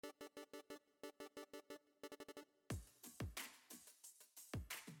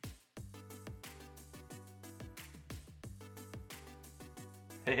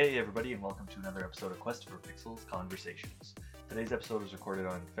Hey everybody, and welcome to another episode of Quest for Pixels Conversations. Today's episode was recorded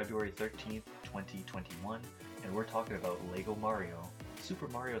on February 13th, 2021, and we're talking about LEGO Mario, Super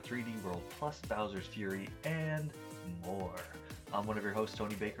Mario 3D World plus Bowser's Fury, and more. I'm one of your hosts,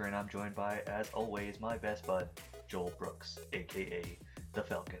 Tony Baker, and I'm joined by, as always, my best bud, Joel Brooks, aka The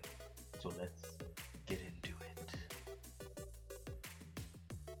Falcon. So let's get into it.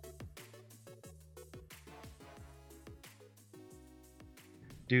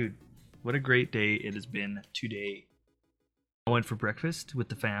 Dude, what a great day it has been today. I went for breakfast with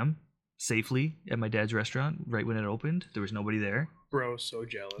the fam safely at my dad's restaurant right when it opened. There was nobody there. Bro, so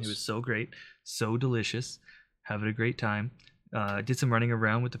jealous. It was so great, so delicious. Having a great time. Did some running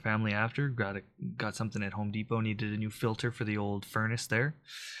around with the family after. Got something at Home Depot. Needed a new filter for the old furnace there.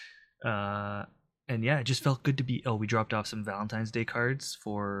 And yeah, it just felt good to be. Oh, we dropped off some Valentine's Day cards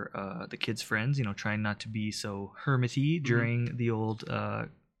for the kids' friends. You know, trying not to be so hermity during the old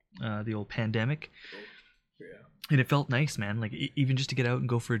pandemic. Yeah. And it felt nice, man. Like even just to get out and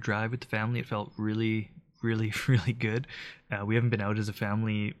go for a drive with the family, it felt really, really, really good. We haven't been out as a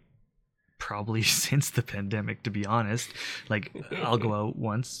family probably since the pandemic, to be honest. Like I'll go out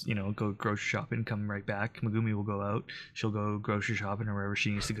once, you know, go grocery shopping, come right back. Megumi will go out. She'll go grocery shopping or wherever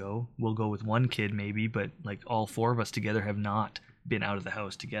she needs to go. We'll go with one kid maybe, but like all four of us together have not been out of the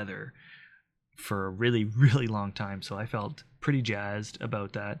house together for a really, really long time. So I felt pretty jazzed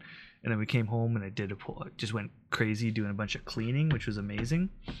about that. And then we came home and I just went crazy doing a bunch of cleaning, which was amazing.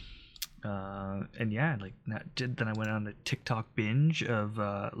 And yeah, like then I went on a TikTok binge of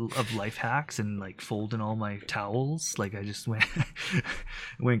life hacks and like folding all my towels. Like I just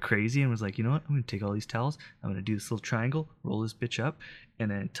went crazy and was like, you know what? I'm gonna take all these towels. I'm gonna do this little triangle, roll this bitch up,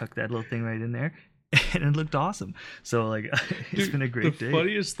 and then tuck that little thing right in there. And it looked awesome. So like it's been a great day. The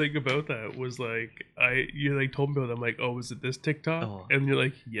funniest thing about that was like you like told me about it. I'm like, oh, is it this TikTok? Oh. And you're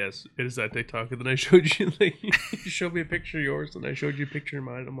like, yes, it is that TikTok. And then I showed you like you showed me a picture of yours, and I showed you a picture of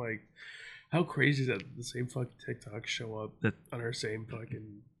mine. I'm like, how crazy is that the same fucking TikTok show up on our same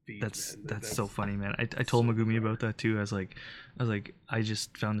fucking feed? That's so funny, man. I told so Megumi about that too. I was like, I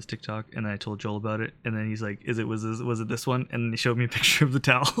just found this TikTok, and then I told Joel about it, and then he's like, was it this one? And then he showed me a picture of the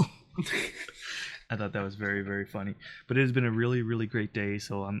towel. I thought that was very, very funny. But it has been a really, really great day,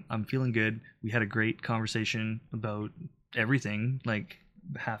 so I'm feeling good. We had a great conversation about everything, like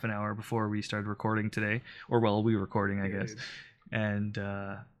half an hour before we started recording today, or well, we were recording, I guess. And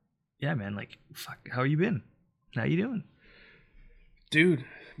yeah, man, like, fuck, how you been? How you doing? Dude,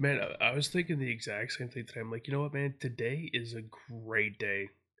 man, I was thinking the exact same thing today. I'm like, you know what, man? Today is a great day,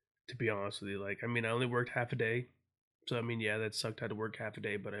 to be honest with you. Like, I mean, I only worked half a day. So, I mean, yeah, that sucked. I had to work half a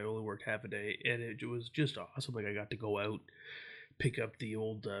day, but I only worked half a day. And it was just awesome. Like, I got to go out, pick up the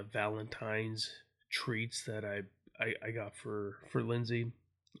old Valentine's treats that I got for Lindsay.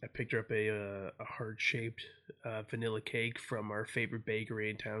 I picked her up a heart-shaped vanilla cake from our favorite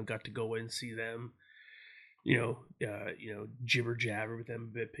bakery in town. Got to go in and see them. Jibber jabber with them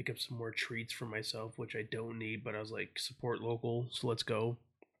a bit. Pick up some more treats for myself, which I don't need, but I was like, support local, so let's go.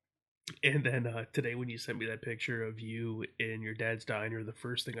 And then today, when you sent me that picture of you in your dad's diner, the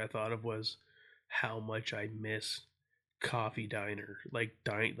first thing I thought of was how much I miss coffee diner, like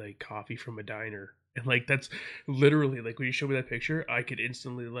coffee from a diner. And like that's literally like when you showed me that picture, I could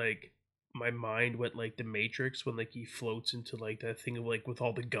instantly like my mind went like the Matrix when like he floats into like that thing of like with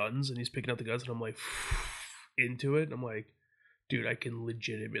all the guns and he's picking up the guns and I'm like into it. And I'm like, dude, I can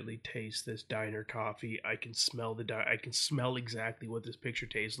legitimately taste this diner coffee. I can smell I can smell exactly what this picture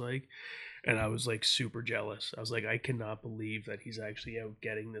tastes like. And I was like super jealous. I was like, I cannot believe that he's actually out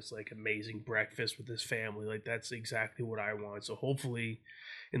getting this like amazing breakfast with his family. Like that's exactly what I want. So hopefully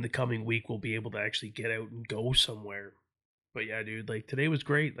in the coming week we'll be able to actually get out and go somewhere. But yeah, dude, like today was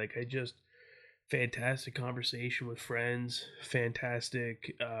great. Like I just fantastic conversation with friends,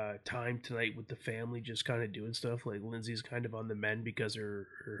 fantastic time tonight with the family, just kind of doing stuff. Like Lindsay's kind of on the mend because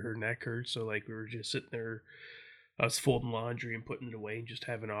her neck hurts, so like we were just sitting there, I was folding laundry and putting it away and just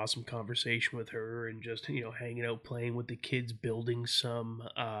having an awesome conversation with her and just hanging out playing with the kids, building some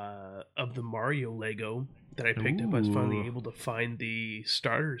of the Mario Lego that I picked up. I was finally able to find the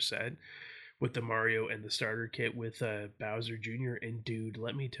starter set with the Mario and the starter kit with Bowser Jr. And dude,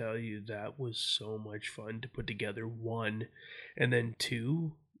 let me tell you, that was so much fun to put together, one. And then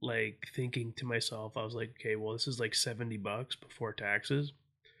two, like thinking to myself, I was like, okay, well, this is like $70 before taxes.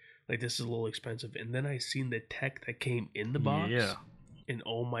 Like this is a little expensive. And then I seen the tech that came in the box. Yeah. And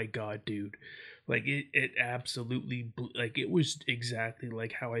oh my God, dude. Like it absolutely, like it was exactly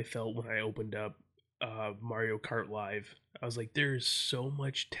like how I felt when I opened up Mario Kart Live. I was like, there is so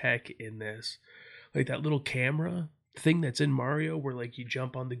much tech in this. Like that little camera thing that's in Mario where like you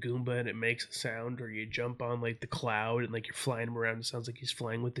jump on the Goomba and it makes a sound, or you jump on like the cloud and like you're flying him around. It sounds like he's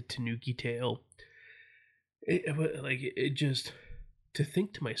flying with the Tanuki tail. It just, to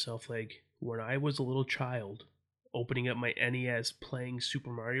think to myself, like when I was a little child, opening up my NES, playing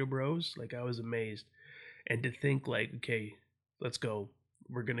Super Mario Bros. Like I was amazed, and to think like, okay, let's go.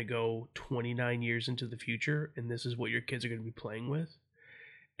 We're gonna go 29 years into the future, and this is what your kids are gonna be playing with.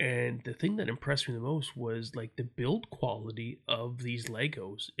 And the thing that impressed me the most was like the build quality of these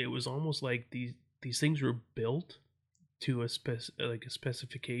Legos. It was almost like these things were built to a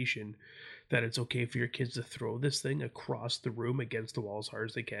specification that it's okay for your kids to throw this thing across the room against the wall as hard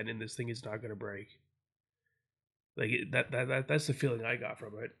as they can, and this thing is not going to break. Like that's the feeling I got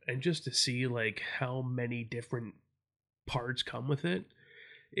from it, and just to see like how many different parts come with it,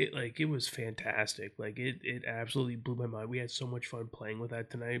 it was fantastic. Like it absolutely blew my mind. We had so much fun playing with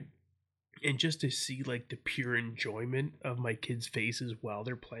that tonight, and just to see like the pure enjoyment of my kids' faces while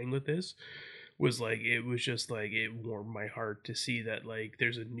they're playing with this was like, it was just like, it warmed my heart to see that like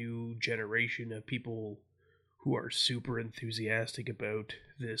there's a new generation of people who are super enthusiastic about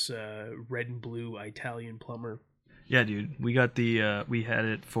this red and blue Italian plumber. Yeah, dude. We got the we had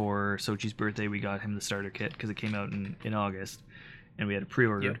it for Sochi's birthday. We got him the starter kit because it came out in August, and we had it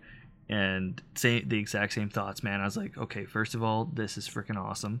pre-ordered. Yep. And the exact same thoughts, man. I was like, okay, first of all, this is freaking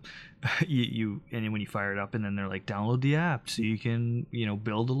awesome. And then when you fire it up, and then they're like, download the app so you can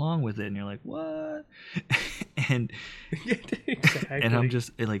build along with it, and you're like, what? and Exactly. and I'm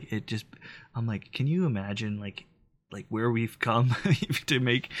just I'm like, can you imagine like where we've come to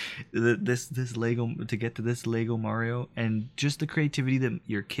make this Lego, to get to this Lego Mario, and just the creativity that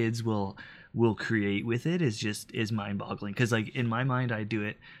your kids will create with it is mind boggling. Because like in my mind, I do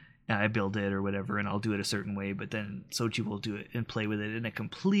it, I build it or whatever, and I'll do it a certain way, but then Sochi will do it and play with it in a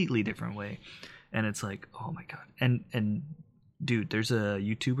completely different way, and it's like, oh my god. And dude, there's a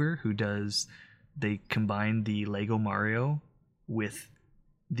YouTuber who does, they combine the Lego Mario with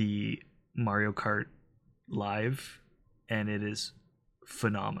the Mario Kart Live, and it is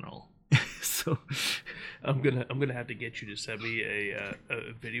phenomenal. So I'm gonna have to get you to send me a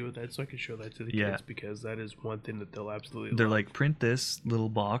video of that so I can show that to the yeah, kids, because that is one thing that they'll absolutely they're love. like, print this little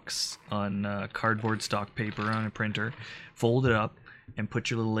box on cardboard stock paper on a printer, fold it up, and put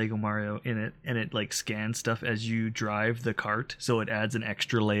your little Lego Mario in it, and it like scans stuff as you drive the cart, so it adds an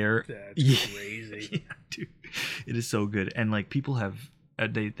extra layer. That's crazy. Yeah, dude, it is so good. And like people have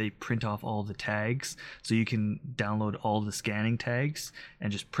they print off all the tags, so you can download all the scanning tags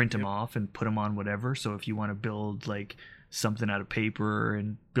and just print them Yep. off and put them on whatever. So if you want to build like something out of paper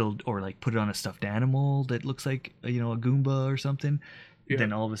and build, or like put it on a stuffed animal that looks like a Goomba or something, Yeah.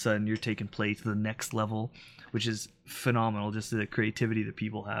 then all of a sudden you're taking play to the next level, which is phenomenal. Just the creativity that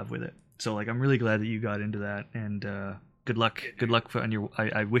people have with it. So like I'm really glad that you got into that, and good luck. Good luck on your.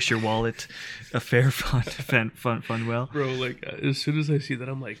 I wish your wallet a fair fun well. Bro, like as soon as I see that,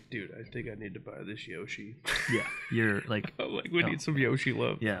 I'm like, dude, I think I need to buy this Yoshi. Yeah, you're like, I'm like, we oh, need some Yoshi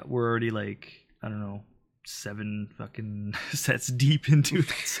love. yeah, we're already like, I don't know, 7 fucking sets deep into it.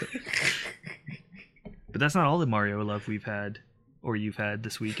 So. But that's not all the Mario love we've had, or you've had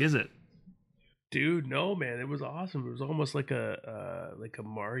this week, is it? Dude, no, man, it was awesome. It was almost like a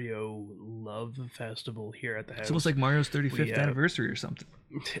Mario love festival here at the house. It's almost like Mario's 35th We, anniversary or something.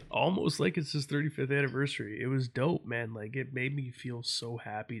 almost like it's his 35th anniversary. It was dope, man. Like it made me feel so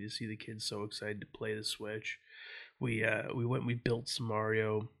happy to see the kids so excited to play the Switch. We went and we built some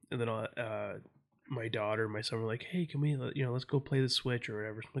Mario, and then my daughter and my son were like, "Hey, can we let's go play the Switch or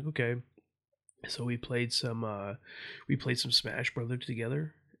whatever." So I'm like, "Okay." So we played some Smash Brothers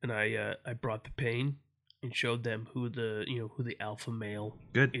together, and I brought the pain and showed them who the alpha male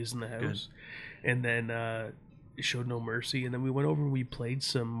Good. is in the Good. house, and then showed no mercy. And then we went over and we played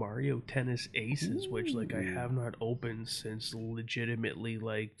some Mario Tennis Aces, which like I have not opened since legitimately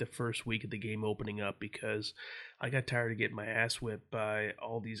like the first week of the game opening up, because I got tired of getting my ass whipped by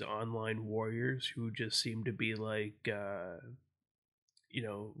all these online warriors who just seem to be like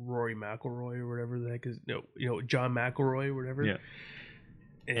Rory McIlroy or whatever the heck is, no, John McIlroy or whatever. Yeah.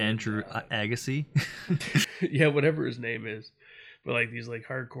 And, Andrew Agassi. yeah, whatever his name is, but like these like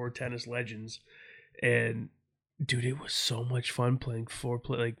hardcore tennis legends. And dude, it was so much fun playing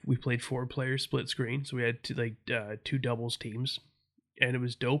like we played 4-player split screen, so we had two doubles teams, and it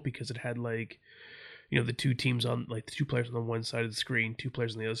was dope because it had like the two teams on, like the two players on the one side of the screen, two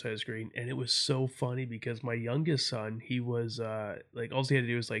players on the other side of the screen. And it was so funny because my youngest son, he was like, all he had to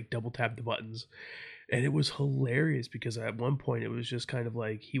do was like double tap the buttons. And it was hilarious because at one point it was just kind of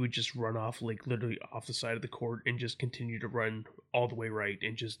like he would just run off, like literally off the side of the court, and just continue to run all the way right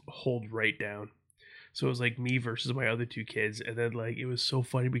and just hold right down. So it was like me versus my other two kids, and then like it was so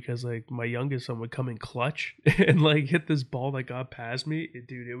funny because like my youngest son would come in clutch and like hit this ball that got past me.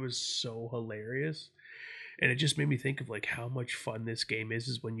 Dude, it was so hilarious. And it just made me think of like how much fun this game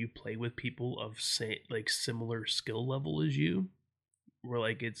is when you play with people of like similar skill level as you. Where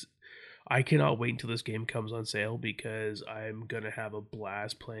like it's I cannot wait until this game comes on sale because I'm gonna have a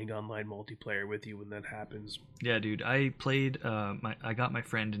blast playing online multiplayer with you when that happens. Yeah, dude. I played. I got my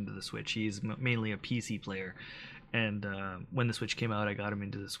friend into the Switch. He's mainly a PC player, and when the Switch came out, I got him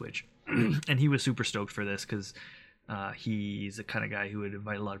into the Switch, and he was super stoked for this because he's the kind of guy who would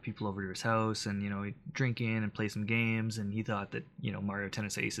invite a lot of people over to his house, and he'd drink in and play some games, and he thought that Mario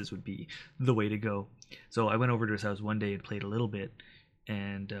Tennis Aces would be the way to go. So I went over to his house one day and played a little bit,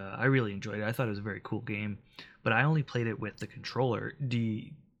 and I really enjoyed it. I thought it was a very cool game, but I only played it with the controller.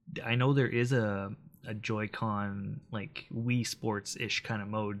 I know there is a Joy-Con like Wii Sports ish kind of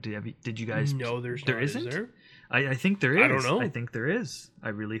mode. Did you guys? No, there's there not. isn't. Is there? I think there is. I don't know. I think there is. I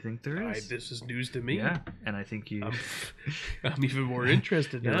really think there is. This is news to me. Yeah, and I think you. I'm even more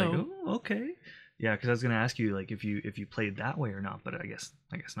interested You're now. like, oh, okay. Yeah, because I was gonna ask you like if you played that way or not, but I guess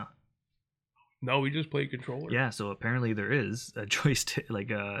not. No, we just play controller. Yeah, so apparently there is a joystick,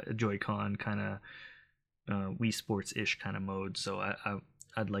 like a Joy-Con kind of Wii Sports ish kind of mode. So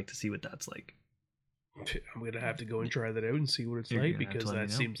I'd like to see what that's like. I'm gonna have to go and try that out and see what it's You're like gonna have to because let me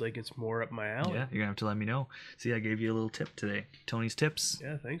that know. seems like it's more up my alley. Yeah, you're gonna have to let me know. See, I gave you a little tip today. Tony's tips.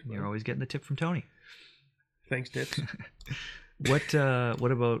 Yeah, thanks, man. You're always getting the tip from Tony. Thanks, tips. What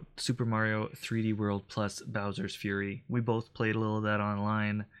about Super Mario 3D World plus Bowser's Fury? We both played a little of that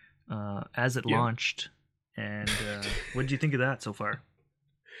online as it launched, and what did you think of that so far?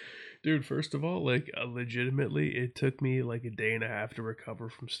 Dude, first of all, like legitimately, it took me like a day and a half to recover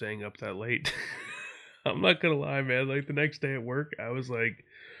from staying up that late. I'm not gonna lie, man. Like the next day at work, I was like,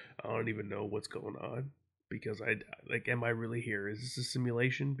 I don't even know what's going on because am I really here? Is this a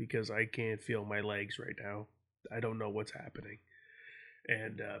simulation? Because I can't feel my legs right now. I don't know what's happening.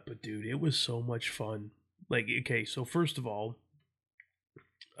 And but dude, it was so much fun. Like, okay, so first of all,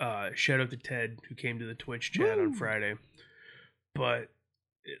 shout out to Ted who came to the Twitch chat on Friday. But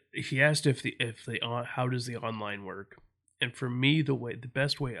he asked if the how does the online work? And for me, the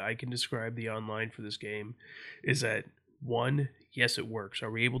best way I can describe the online for this game is that one, yes, it works.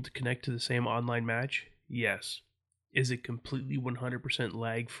 Are we able to connect to the same online match? Yes. Is it completely 100%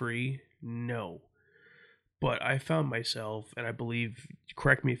 lag free? No. But I found myself, and I believe,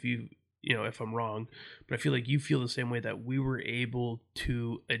 correct me if if I'm wrong, but I feel like you feel the same way that we were able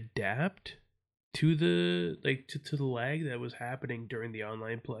to adapt to the to the lag that was happening during the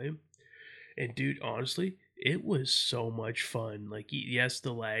online play. And dude, honestly, it was so much fun. Like, yes,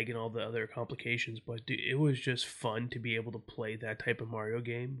 the lag and all the other complications, but dude, it was just fun to be able to play that type of Mario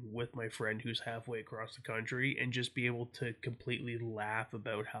game with my friend who's halfway across the country and just be able to completely laugh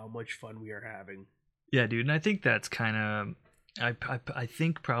about how much fun we are having. Yeah, dude, and I think that's kind of I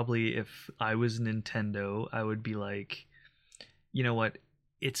think probably if I was Nintendo, I would be like, you know what?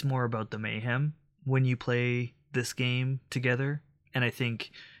 It's more about the mayhem when you play this game together, and I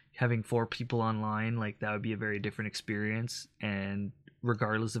think having 4 people online, like, that would be a very different experience. And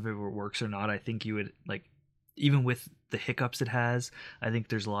regardless of if it works or not, I think you would, like, even with the hiccups it has, I think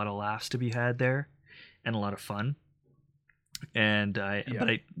there's a lot of laughs to be had there and a lot of fun. And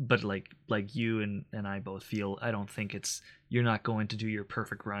but like you and I both feel, I don't think you're not going to do your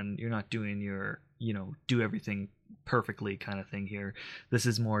perfect run. You're not doing your, do everything perfectly kind of thing here. This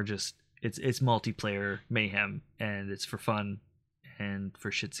is more just, it's multiplayer mayhem, and it's for fun and for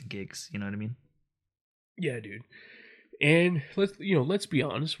shits and gigs. You know what I mean? Yeah, dude. And let's be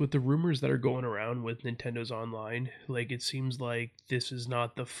honest, with the rumors that are going around with Nintendo's online, like, it seems like this is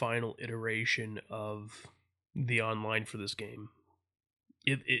not the final iteration of the online for this game.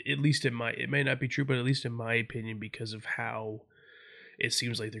 At least it may not be true, but at least in my opinion, because of how it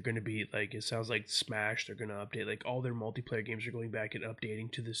seems like they're going to be, like, it sounds like Smash, they're going to update, like, all their multiplayer games are going back and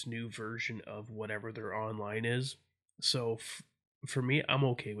updating to this new version of whatever their online is. So for me, I'm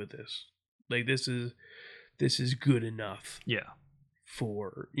okay with this. Like, this is good enough. Yeah.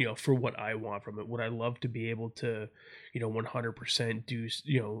 For for what I want from it. Would I love to be able to 100%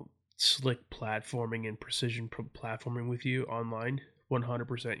 do slick platforming and precision platforming with you online?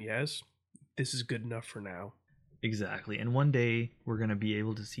 100% yes. This is good enough for now. Exactly. And one day we're going to be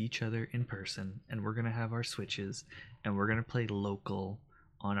able to see each other in person, and we're going to have our Switches, and we're going to play local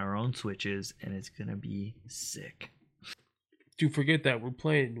on our own Switches, and it's going to be sick. Dude, forget that. We're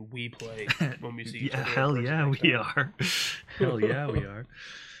playing Wii Play when we see each other. Hell yeah, we are. Hell yeah, we are.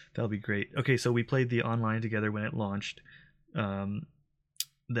 That'll be great. Okay, so we played the online together when it launched.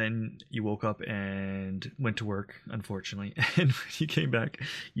 then you woke up and went to work, unfortunately. And when you came back,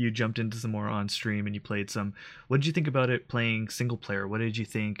 you jumped into some more on stream and you played some. What did you think about it playing single player? What did you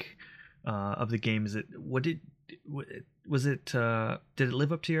think of the game? Is it what did was it? Did it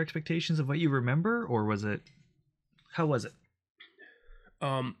live up to your expectations of what you remember, or was it? How was it?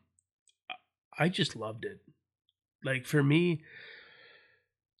 Um, I just loved it. Like for me,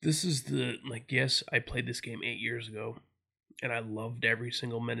 this is the like yes, I played this game 8 years ago, and I loved every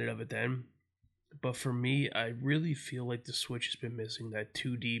single minute of it then. But for me, I really feel like the Switch has been missing that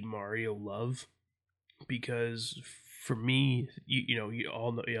 2D Mario love because for me, you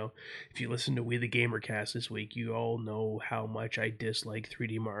all know, if you listen to We the Gamer cast this week, you all know how much I dislike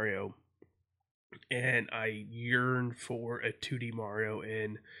 3D Mario, and I yearn for a 2D Mario.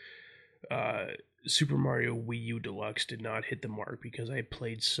 And uh, Super Mario Wii U Deluxe did not hit the mark because I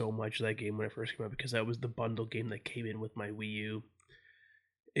played so much of that game when it first came out because that was the bundle game that came in with my Wii U.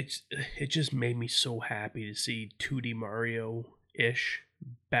 It just made me so happy to see 2D Mario ish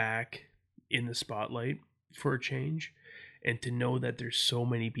back in the spotlight for a change, and to know that there's so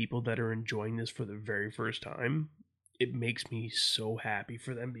many people that are enjoying this for the very first time. It makes me so happy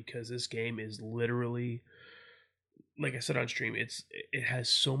for them because this game is literally, like I said on stream, it has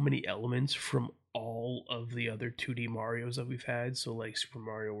so many elements from all of the other 2D Marios that we've had. So like Super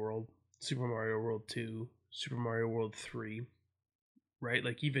Mario World, Super Mario World 2, Super Mario World 3, right?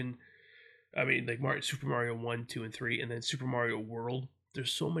 Like even I mean like Super Mario 1, 2 and 3 and then Super Mario World.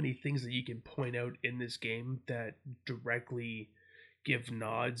 There's so many things that you can point out in this game that directly give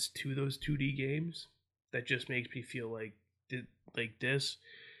nods to those 2D games that just makes me feel like this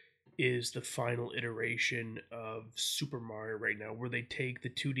is the final iteration of Super Mario right now. Where they take the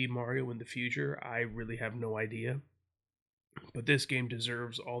 2D Mario in the future, I really have no idea. But this game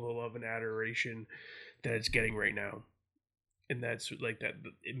deserves all the love and adoration that it's getting right now. And that's like that.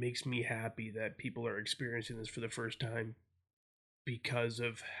 It makes me happy that people are experiencing this for the first time because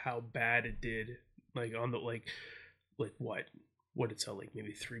of how bad it did. Like on the what did it sell, like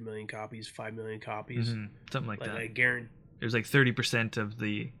maybe 3 million copies, 5 million copies, Something like that. I guarantee. It was like 30% of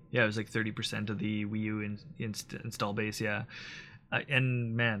the It was like 30% of the Wii U install base. Yeah,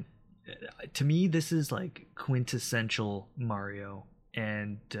 and man, to me this is like quintessential Mario,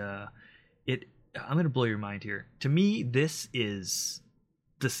 and it. I'm gonna blow your mind here. To me, this is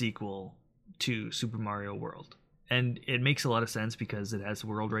the sequel to Super Mario World, and it makes a lot of sense because it has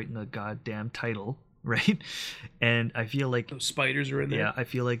world right in the goddamn title, right? And I feel like Those spiders are in there. yeah, I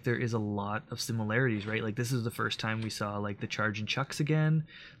feel like there is a lot of similarities, right? Like this is the first time we saw like the charging chucks again.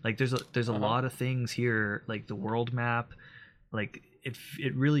 Like there's a lot of things here, like the world map. Like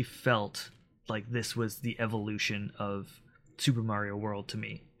it really felt like this was the evolution of Super Mario World to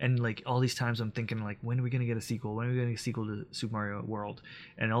me. And like all these times I'm thinking like, when are we gonna get a sequel? When are we gonna get a sequel to Super Mario World?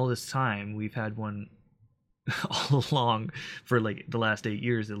 And all this time we've had one all along for like the last 8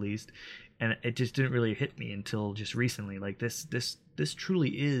 years at least, and it just didn't really hit me until just recently. Like this truly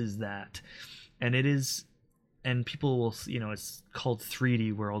is that, and it is, and people will, it's called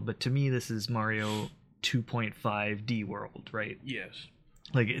 3D World, but to me this is Mario 2.5D World, right? Yes.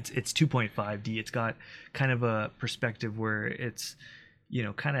 Like it's 2.5D. It's got kind of a perspective where it's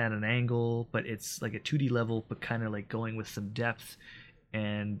kind of at an angle, but it's like a 2D level, but kind of like going with some depth.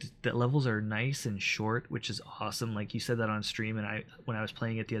 And the levels are nice and short, which is awesome. Like you said that on stream, and when I was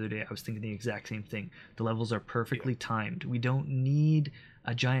playing it the other day, I was thinking the exact same thing. The levels are perfectly timed. We don't need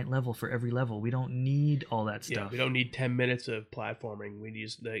a giant level for every level. We don't need all that stuff. Yeah, we don't need 10 minutes of platforming. We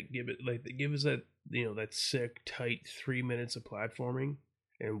just give us that that sick tight 3 minutes of platforming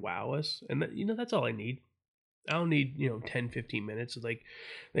and wow us. And that's all I need. I don't need 10, 15 minutes. Like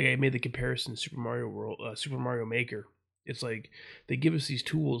I made the comparison to Super Mario World, Super Mario Maker. It's like they give us these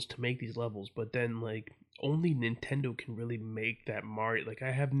tools to make these levels, but then like only Nintendo can really make that Mario. Like I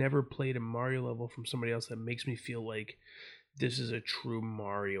have never played a Mario level from somebody else that makes me feel like this is a true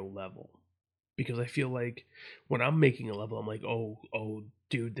Mario level. Because I feel like when I'm making a level, I'm like, oh,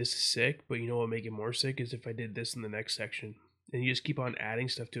 dude, this is sick. But you know what would make it more sick is if I did this in the next section, and you just keep on adding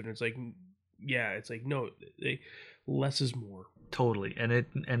stuff to it. And it's like, yeah, it's like no, less is more. Totally.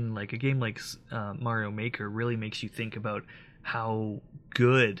 And like a game like Mario Maker really makes you think about how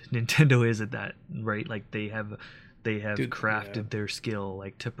good Nintendo is at that, right? Like they have crafted their skill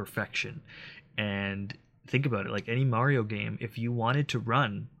like to perfection. And think about it, like any Mario game, if you wanted to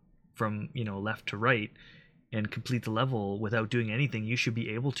run from left to right and complete the level without doing anything, you should be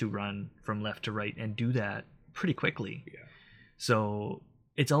able to run from left to right and do that pretty quickly. Yeah. So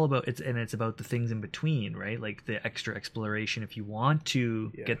it's all about it's about the things in between, right? Like the extra exploration if you want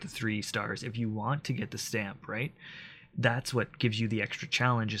to get the 3 stars, if you want to get the stamp, right? that's what gives you the extra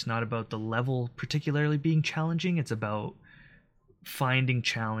challenge. It's not about the level particularly being challenging, it's about finding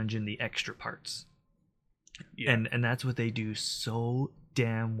challenge in the extra parts. Yeah. And that's what they do so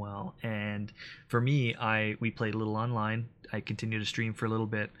damn well. And for me, we played a little online. I continued to stream for a little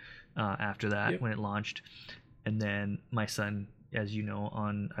bit after that Yep. when it launched, and then my son, as you know,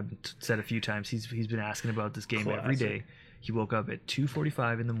 I've said a few times, he's been asking about this game every Classic. day. He woke up at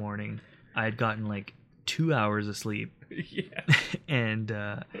 2:45 in the morning. I had gotten like 2 hours of sleep, Yeah. and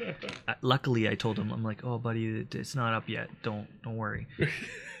luckily I told him, I'm like, oh buddy, it's not up yet. Don't worry.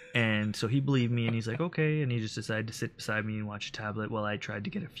 And so he believed me, and he's like, okay. And he just decided to sit beside me and watch a tablet while I tried to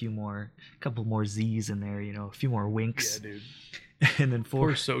get a couple more Z's in there, a few more Yeah, winks. dude. And then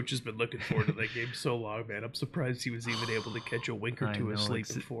Poor Soch has been looking forward to that game so long, man. I'm surprised he was even able to catch a wink or I two of know, sleep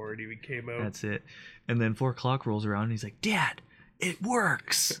before it even came out. That's it. And then 4 o'clock rolls around, and he's like, Dad, it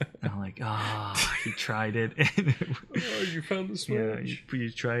works. And I'm like, he tried it. Oh, you found the switch. Yeah, you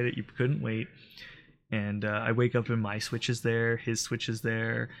tried it. You couldn't wait. And I wake up and my switch is there, his switch is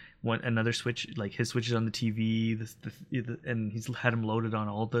there, another switch, like his switch is on the TV, and he's had him loaded on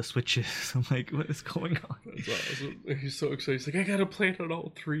all the switches. I'm like, what is going on? That's awesome. He's so excited. He's like, I gotta play it on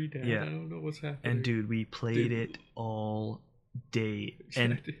all three, Dad. Yeah. I don't know what's happening. And dude, we played it all day.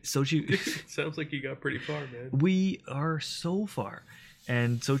 And Sochi, it sounds like you got pretty far, man. we are so far.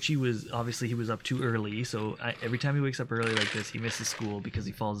 And Sochi he was up too early, so every time he wakes up early like this, he misses school because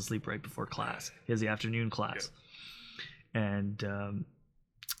he falls asleep right before class. He has the afternoon class. Yep. And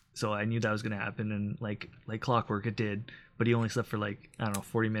so I knew that was going to happen, and like clockwork it did. But he only slept for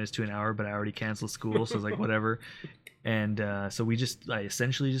 40 minutes to an hour, but I already canceled school, so I was like, whatever. And so I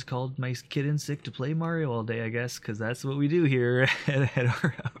essentially just called my kid in sick to play Mario all day, I guess, because that's what we do here at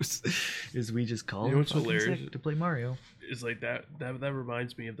our house. Is we just call him sick to play Mario. Is like that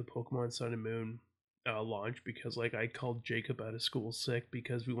reminds me of the Pokemon Sun and Moon launch, because I called Jacob out of school sick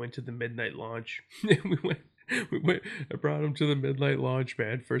because we went to the midnight launch. I brought him to the midnight launch,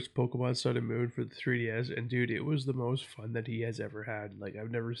 man. First Pokemon Sun and Moon for the 3DS, and dude, it was the most fun that he has ever had.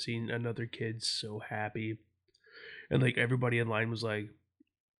 I've never seen another kid so happy. And everybody in line was like,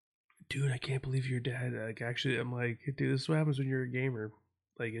 dude, I can't believe you're dead. Actually, I'm like, dude, this is what happens when you're a gamer.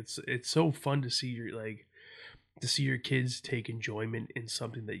 It's so fun to see your kids take enjoyment in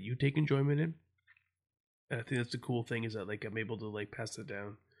something that you take enjoyment in. And I think that's the cool thing, is that I'm able to pass it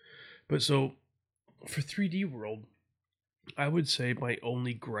down. But so for 3D World, I would say my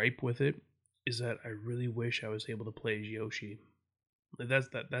only gripe with it is that I really wish I was able to play as Yoshi. That's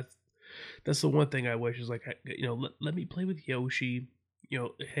the one thing I wish, is let me play with Yoshi.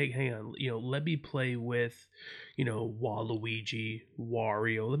 Hey, hang on. Let me play with, Waluigi,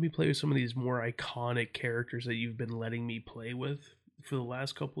 Wario. Let me play with some of these more iconic characters that you've been letting me play with for the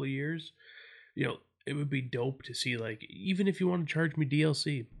last couple of years. It would be dope to see, even if you want to charge me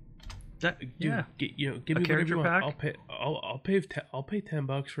DLC. Dude, give me character pack. I'll pay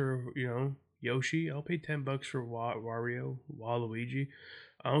 $10 for Yoshi. I'll pay $10 for Wario, Waluigi.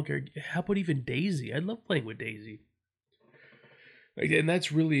 I don't care. How about even Daisy? I love playing with Daisy. And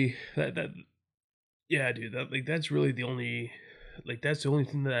that's really that. Yeah, dude. That's really the only that's the only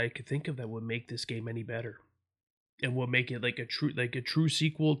thing that I could think of that would make this game any better, and would make it a true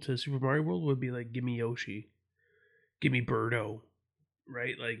sequel to Super Mario World. Would be give me Yoshi, give me Birdo,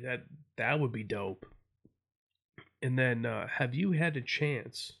 right? That would be dope. And then, have you had a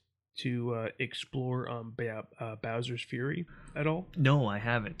chance to explore Bowser's Fury at all? No, I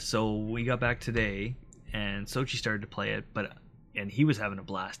haven't. So we got back today, and Sochi started to play it, and he was having a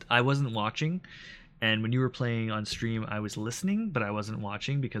blast. I wasn't watching, and when you were playing on stream, I was listening, but I wasn't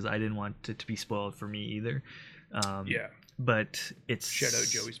watching because I didn't want it to be spoiled for me either. Yeah. But it's Shout out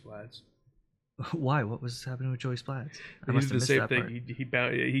Joey Splats. Why? What was happening with Joey Splats? He did the same thing.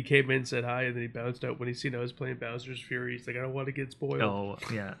 He came in, said hi, and then he bounced out when he seen I was playing Bowser's Fury. He's like, I don't want to get spoiled. Oh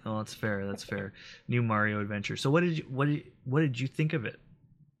yeah, well that's fair. That's fair. New Mario adventure. So what did you think of it?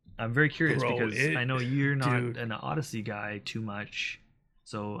 I'm very curious, because I know you're not an Odyssey guy too much,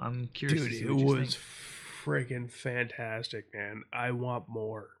 so I'm curious. Dude, it was freaking fantastic, man. I want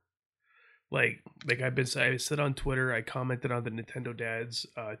more. I said on Twitter, I commented on the Nintendo Dads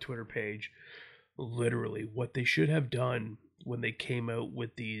Twitter page. Literally, what they should have done when they came out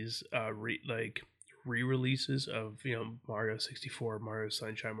with these re-releases of Mario 64, Mario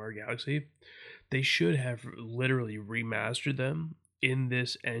Sunshine, Mario Galaxy, they should have literally remastered them in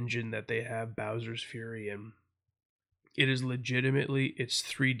this engine that they have Bowser's Fury in. It is legitimately, it's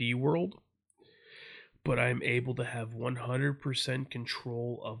 3D World, but I'm able to have 100%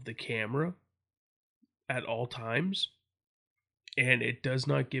 control of the camera at all times, and it does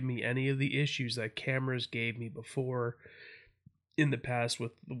not give me any of the issues that cameras gave me before in the past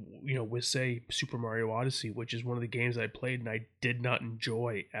with, with say Super Mario Odyssey, which is one of the games I played and I did not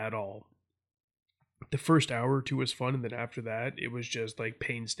enjoy at all. The first hour or two was fun, and then after that it was just like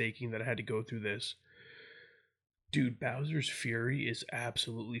painstaking that I had to go through this. Dude, Bowser's Fury is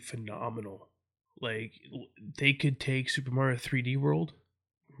absolutely phenomenal. Like, they could take Super Mario 3D World,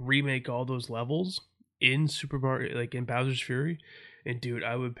 remake all those levels in Super Mario, like in Bowser's Fury, and dude,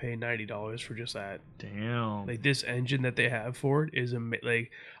 I would pay $90 for just that. Damn. Like, this engine that they have for it is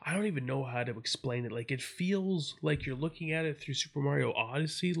like, I don't even know how to explain it. Like, it feels like you're looking at it through Super Mario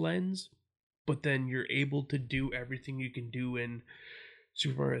Odyssey lens, but then you're able to do everything you can do in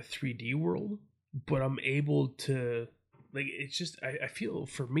Super Mario 3D World, but I'm able to, like, it's just I feel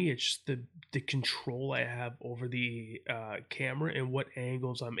for me it's just the control I have over the camera and what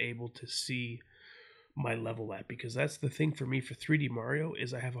angles I'm able to see my level at, because that's the thing for me for 3D Mario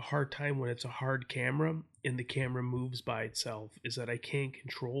is I have a hard time when it's a hard camera and the camera moves by itself, is that I can't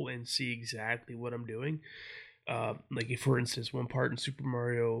control and see exactly what I'm doing. Like, if for instance one part in Super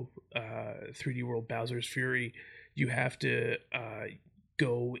Mario 3D World Bowser's Fury, you have to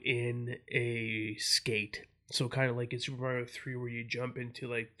go in a skate. So kind of like in Super Mario 3 where you jump into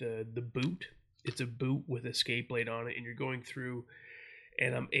like the boot. It's a boot with a skate blade on it and you're going through,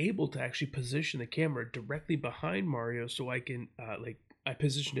 and I'm able to actually position the camera directly behind Mario so I can like I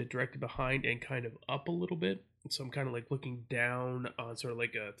positioned it directly behind and kind of up a little bit. So I'm kind of like looking down on sort of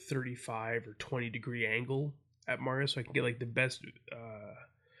like a 35 or 20-degree angle at Mario so I can get like the best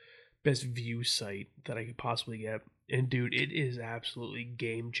view sight that I could possibly get. And dude, it is absolutely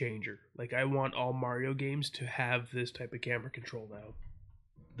game changer. Like, I want all Mario games to have this type of camera control now.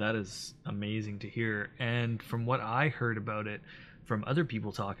 That is amazing to hear. And from what I heard about it, from other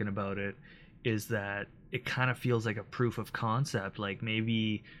people talking about it, is that it kind of feels like a proof of concept. Like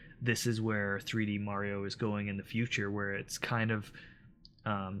maybe this is where 3D Mario is going in the future, where it's kind of.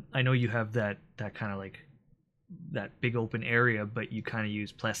 I know you have that kind of like that big open area, but you kind of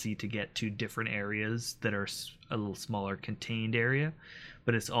use Plessy to get to different areas that are a little smaller contained area,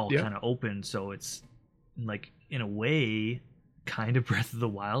 but it's all Yep. kind of open, so it's like in a way kind of Breath of the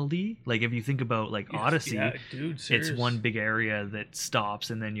Wildy. Like if you think about like Yes. Odyssey, Yeah, dude. it's one Serious. big area that stops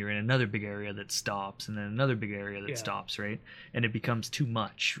and then you're in another big area that stops and then another big area that Yeah. stops, right? And it becomes too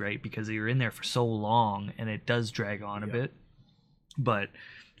much, right? Because you're in there for so long and it does drag on a Yep. bit. But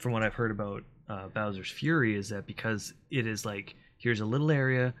from what I've heard about Bowser's Fury is that because it is like here's a little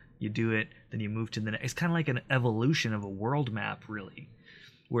area, you do it, then you move to the next. It's kind of like an evolution of a world map, really,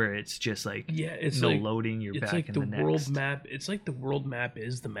 where it's just like Yeah. It's no like loading, you're it's back like in the the world next. map. It's like the world map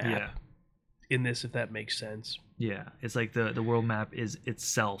is the Yeah, map in this, if that makes sense. yeah. It's like the world map is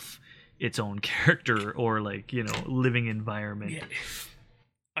itself its own character or like living environment. Yeah.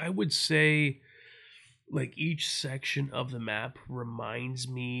 I would say like each section of the map reminds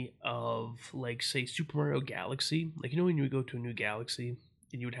me of, like, say Super Mario Galaxy. Like, when you would go to a new galaxy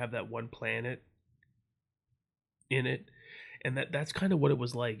and you would have that one planet in it, and that's kind of what it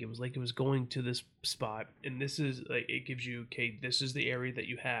was like. It was like it was going to this spot, and this is like it gives you, okay, this is the area that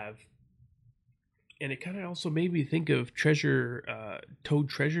you have, and it kind of also made me think of Toad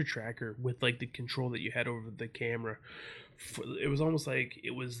Treasure Tracker with like the control that you had over the camera. It was almost like it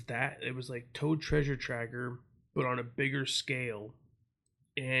was like Toad Treasure Tracker, but on a bigger scale,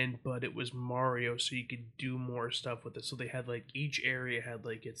 but it was Mario, so you could do more stuff with it. So they had like each area had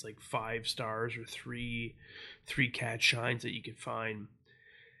like it's like 5 stars or three cat shines that you could find,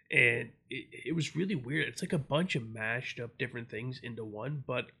 and it was really weird. It's like a bunch of mashed up different things into one.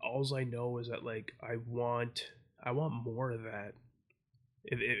 But alls I know is that like I want more of that.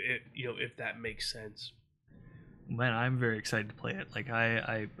 If that makes sense. Man, I'm very excited to play it. Like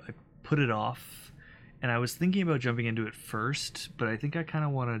I put it off, and I was thinking about jumping into it first, but I think I kind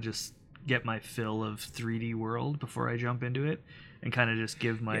of want to just get my fill of 3D World before I jump into it, and kind of just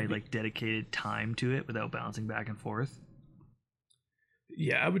give Yeah, my like dedicated time to it without bouncing back and forth.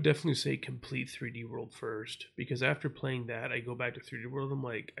 yeah, I would definitely say complete 3D World first, because after playing that, I go back to 3D World. I'm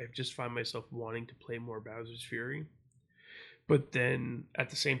like, I just find myself wanting to play more Bowser's Fury. But then at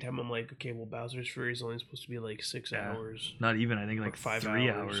the same time, I'm like, okay, well, Bowser's Fury is only supposed to be like six Yeah, hours not even. I think or like 5 hours. 3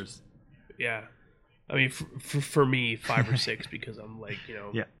 hours. Yeah, I mean, for me, 5 or 6, because I'm like,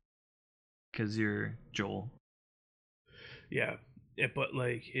 Yeah, because you're Joel. yeah. But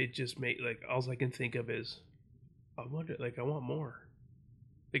like, it just made like all I can think of is I want more.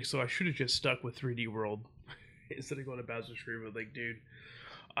 Like, so I should have just stuck with 3D World instead of going to Bowser's Fury. But like, dude,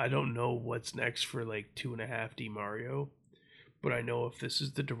 I don't know what's next for like 2.5D Mario, but I know if this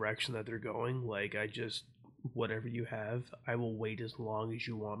is the direction that they're going, like, I just whatever you have. I will wait as long as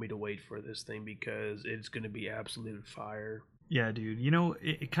you want me to wait for this thing because it's going to be absolute fire. Yeah, dude. You know,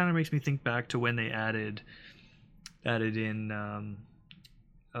 it kind of makes me think back to when they added in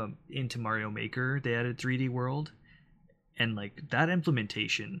into Mario Maker. They added 3D World, and like that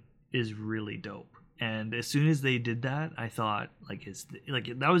implementation is really dope. And as soon as they did that, I thought like it's like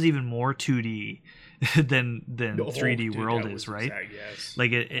that was even more 2D than Oh, 3D dude, World that is, was right? exact. Yes,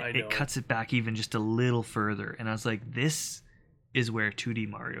 Like I it know. cuts it back even just a little further, and I was like, this is where 2D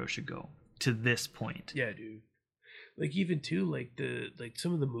Mario should go to this point. Yeah, dude. Like even too, like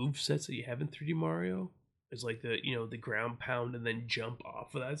some of the move sets that you have in 3D Mario is like the ground pound and then jump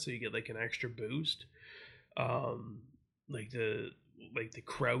off of that, so you get like an extra boost. Um, like the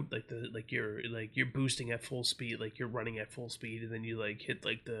crowd, like you're boosting at full speed, like you're running at full speed, and then you like hit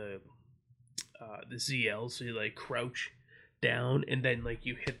like the ZL, so you like crouch down, and then like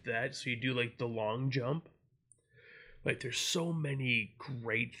you hit that, so you do like the long jump. Like there's so many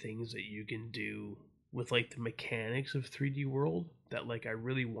great things that you can do with like the mechanics of 3D World that like I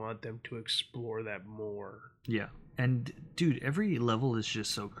really want them to explore that more. Yeah. And dude, every level is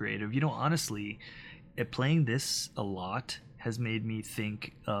just so creative. You know, honestly, playing this a lot has made me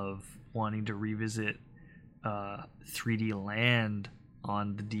think of wanting to revisit 3D Land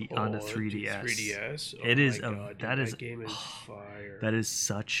on the Oh, dude, 3DS. 3DS. Oh It my is god, dude, that is that game is fire. that is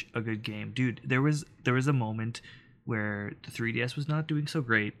such a good game, dude. There was a moment where the 3DS was not doing so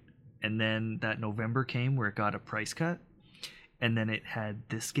great, and then that November came where it got a price cut, and then it had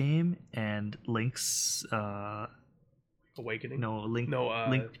this game and Link's Awakening. no Link No,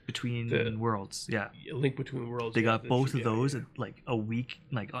 Link Between the Worlds. Yeah, Link Between Worlds. they Yeah, got both of yeah, those yeah. at like a week.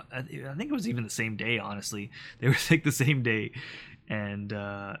 Like I think it was even the same day. Honestly, they were like the same day, and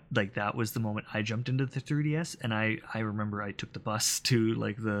like that was the moment I jumped into the 3DS. And I remember I took the bus to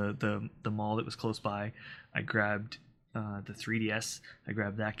like the mall that was close by. I grabbed the 3DS. I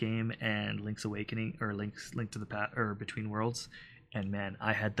grabbed that game and Link's Awakening or Link to the Past or Between Worlds. And man,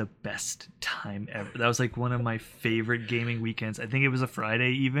 I had the best time ever. That was like one of my favorite gaming weekends. I think it was a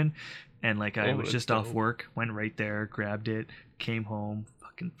Friday even, and like I Oh, was that's just off dope. work, went right there, grabbed it, came home,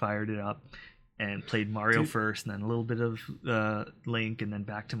 fucking fired it up, and played Mario Dude, first, and then a little bit of Link, and then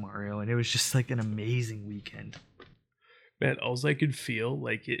back to Mario, and it was just like an amazing weekend. man, all I could feel,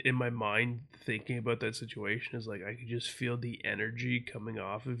 like in my mind, thinking about that situation is like I could just feel the energy coming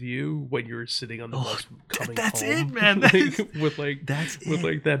off of you when you were sitting on the Oh, bus coming that's it, home, man. like with That's with it.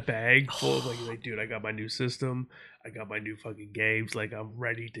 like that bag full of Oh, dude, I got my new system, I got my new fucking games, like I'm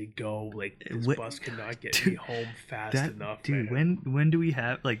ready to go. Like this what, bus cannot get me dude? home fast That enough, dude, man. when do we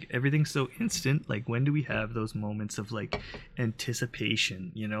have like everything's so instant? Like when do we have those moments of like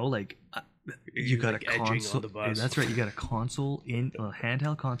anticipation? You know, like you You're got a like edging on console. the Yeah, bus. that's right. You got a console in a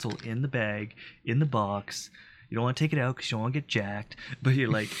handheld console in the bag in the box. You don't want to take it out because you don't want to get jacked. But you're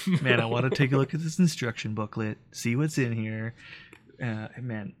like, man, I want to take a look at this instruction booklet, see what's in here.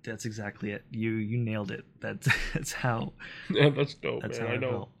 Man, that's exactly it. You nailed it. That's that's how Yeah, that's dope, that's man. how I I know.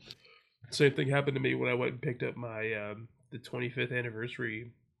 felt. Same thing happened to me when I went and picked up my the 25th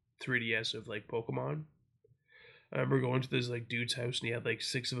anniversary 3DS of like Pokemon. I remember going to this like dude's house and he had like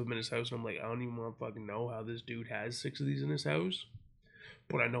six of them in his house, and I'm like, I don't even want to fucking know how this dude has six of these in his house.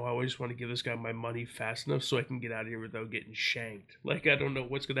 But I know I always want to give this guy my money fast enough so I can get out of here without getting shanked. Like I don't know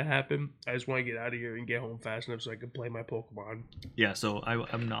what's gonna happen. I just want to get out of here and get home fast enough so I can play my Pokemon. Yeah, so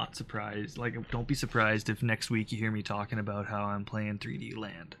I'm not surprised. Like, don't be surprised if next week you hear me talking about how I'm playing 3D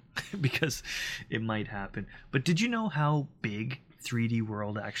Land, because it might happen. But did you know how big 3D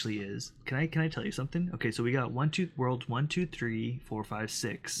World actually is? Can I tell you something? Okay, so we got worlds 1, 2, 3, 4, 5,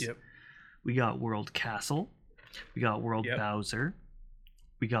 6. Yep. We got World Castle. We got World Yep. Bowser.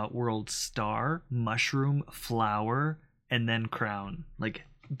 We got World Star, Mushroom, Flower, and then Crown. Like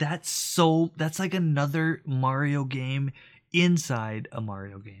that's like another Mario game inside a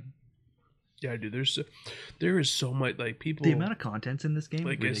Mario game. Yeah, dude. There is so much like The people amount of contents in this game,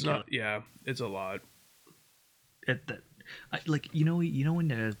 like it's not. ridiculous. Yeah, it's a lot. At the, like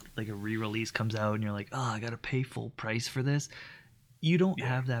when like a re-release comes out and you're like, oh, I gotta pay full price for this. You don't Yeah.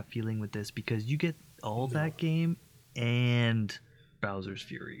 have that feeling with this because you get all No. that game and Bowser's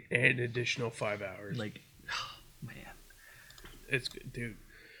Fury. And additional 5 hours. Like, man, It's good, dude.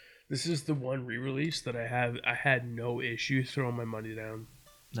 This is the one re-release that I had no issue throwing my money down.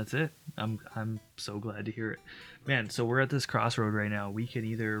 that's it. I'm so glad to hear it, man. So we're at this crossroad right now. We can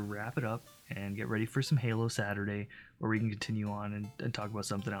either wrap it up and get ready for some Halo Saturday, or we can continue on and talk about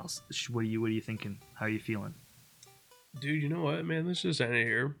something else. What are you thinking? How are you feeling? Dude, you know what, man? Let's just end it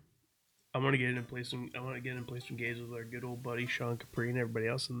here. I want to get in and play some. I want to get in and play some games with our good old buddy Sean Capri and everybody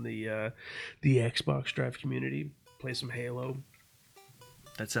else in the Xbox Drive community. Play some Halo.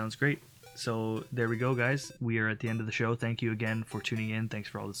 That sounds great. So there we go, guys. We are at the end of the show. Thank you again for tuning in. Thanks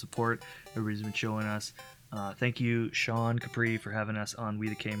for all the support everybody's been showing us. Thank you, Sean Capri, for having us on We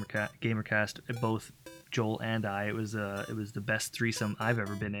the Gamercast. Both Joel and I. It was the best threesome I've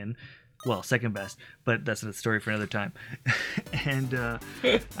ever been in. Well, second best, but that's a story for another time. And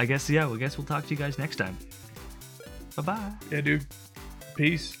I guess we'll talk to you guys next time. Bye bye. Yeah, dude.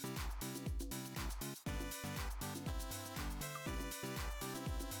 Peace.